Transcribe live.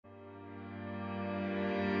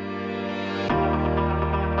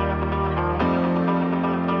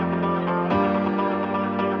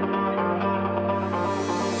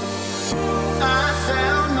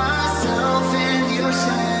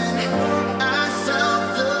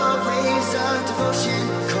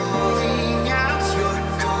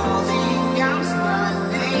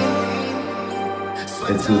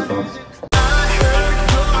Let's go, fam.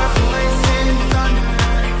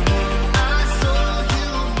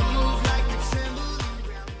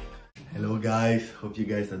 Hello guys, hope you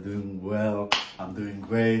guys are doing well. I'm doing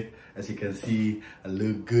great. As you can see, I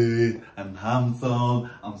look good, I'm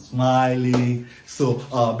handsome, I'm smiling. So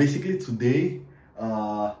basically today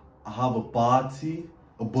I have a party,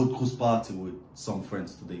 a Boatcruise party with some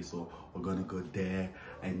friends today. So we're gonna go there,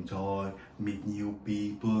 enjoy, meet new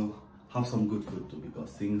people, have some good food too,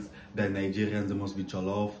 because things that Nigerians, they must be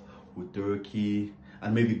jollof with turkey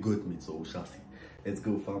and maybe goat meat, so we shall see. Let's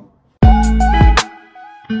go, fam.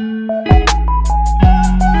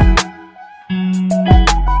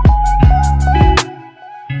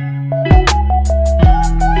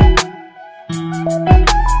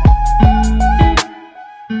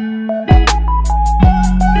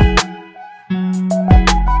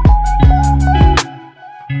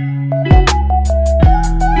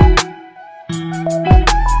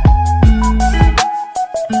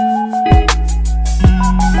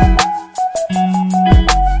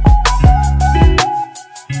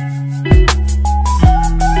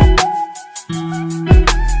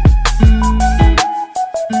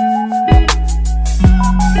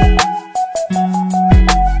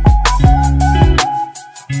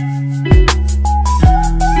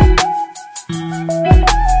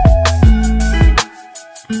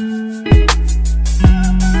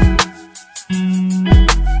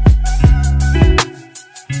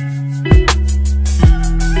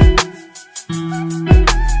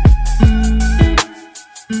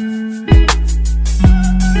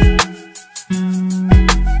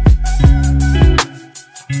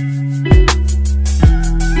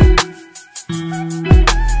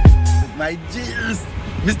 My G's,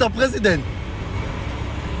 Mr. President.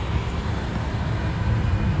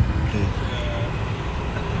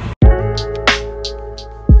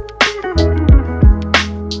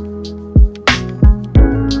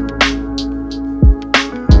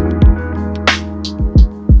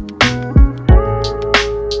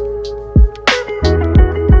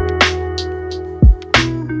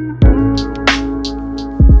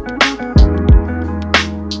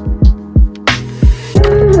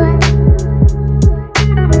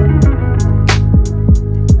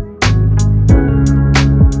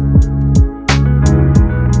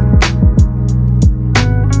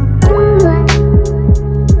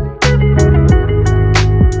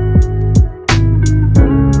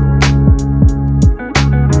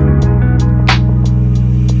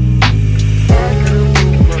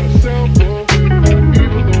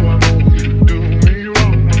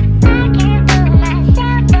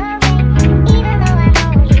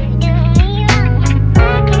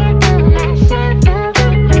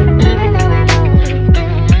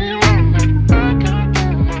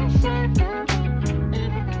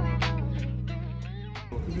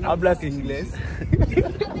 Hablas inglés.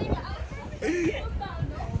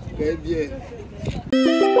 Qué bien.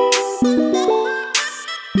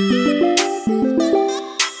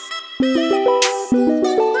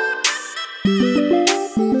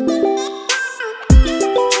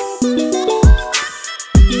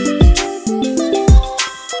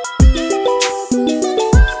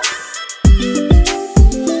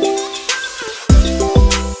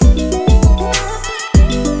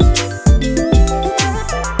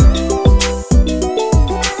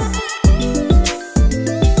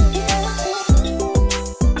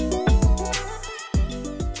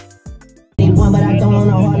 But I don't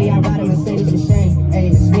know Harley, I got a Mercedes, it's a shame. Hey,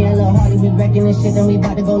 it's me and Lil Harley, we wrecking this shit, then we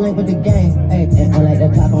about to go link with the gang. Hey, I like the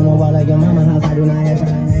clock on the wall like your mama house, I do not have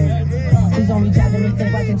time. Please don't be judging me,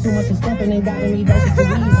 think watching too much and stuffing and got me versus the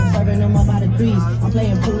weeds. I'm serving them up by the threes. I'm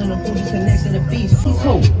playing pool in the pool, just next to the beach. He's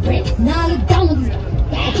home. Nah, look down on these.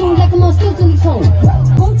 I can't let them all still till he's home.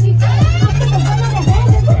 Gucci, I put the one on the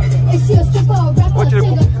hand. Is she a stripper or a rapper or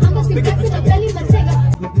singer? I'm a sick in the belly, my nigga.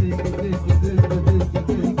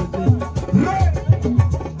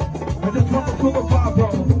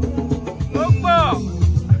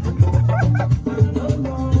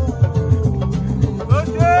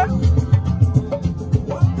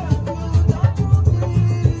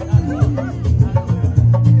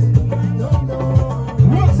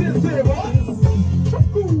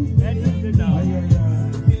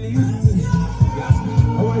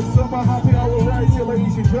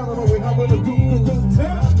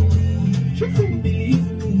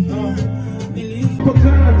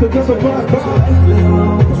 To just a black car.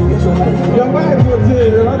 Your man was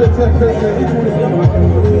here, another Texas.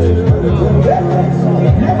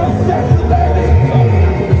 Never sexy lady.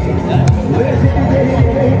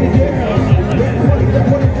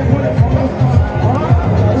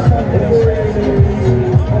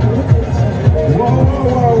 Whoa, whoa,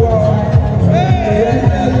 whoa.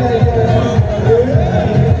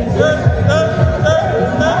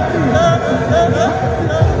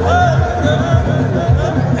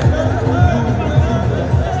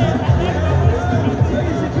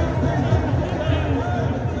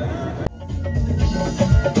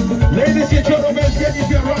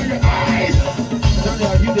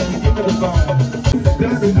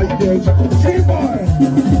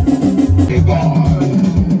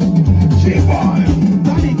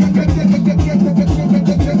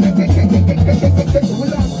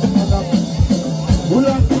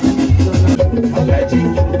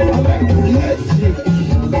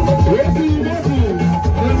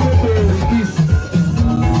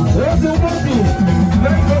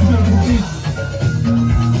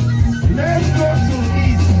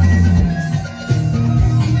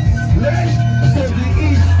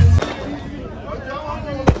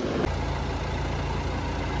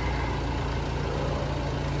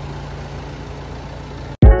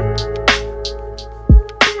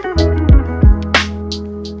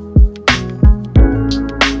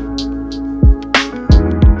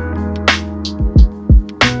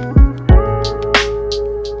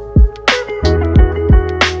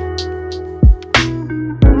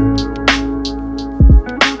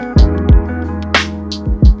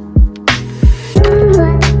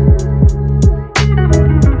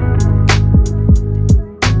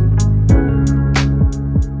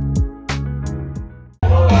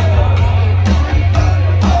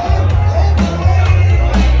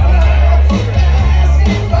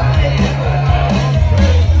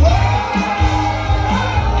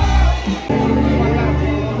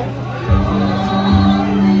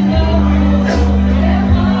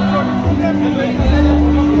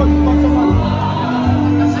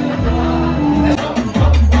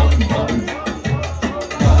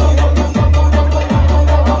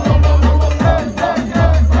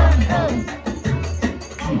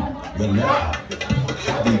 ولا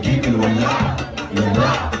حد يجيب الولاعة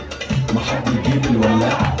ولا ما حد يجيب الولاعة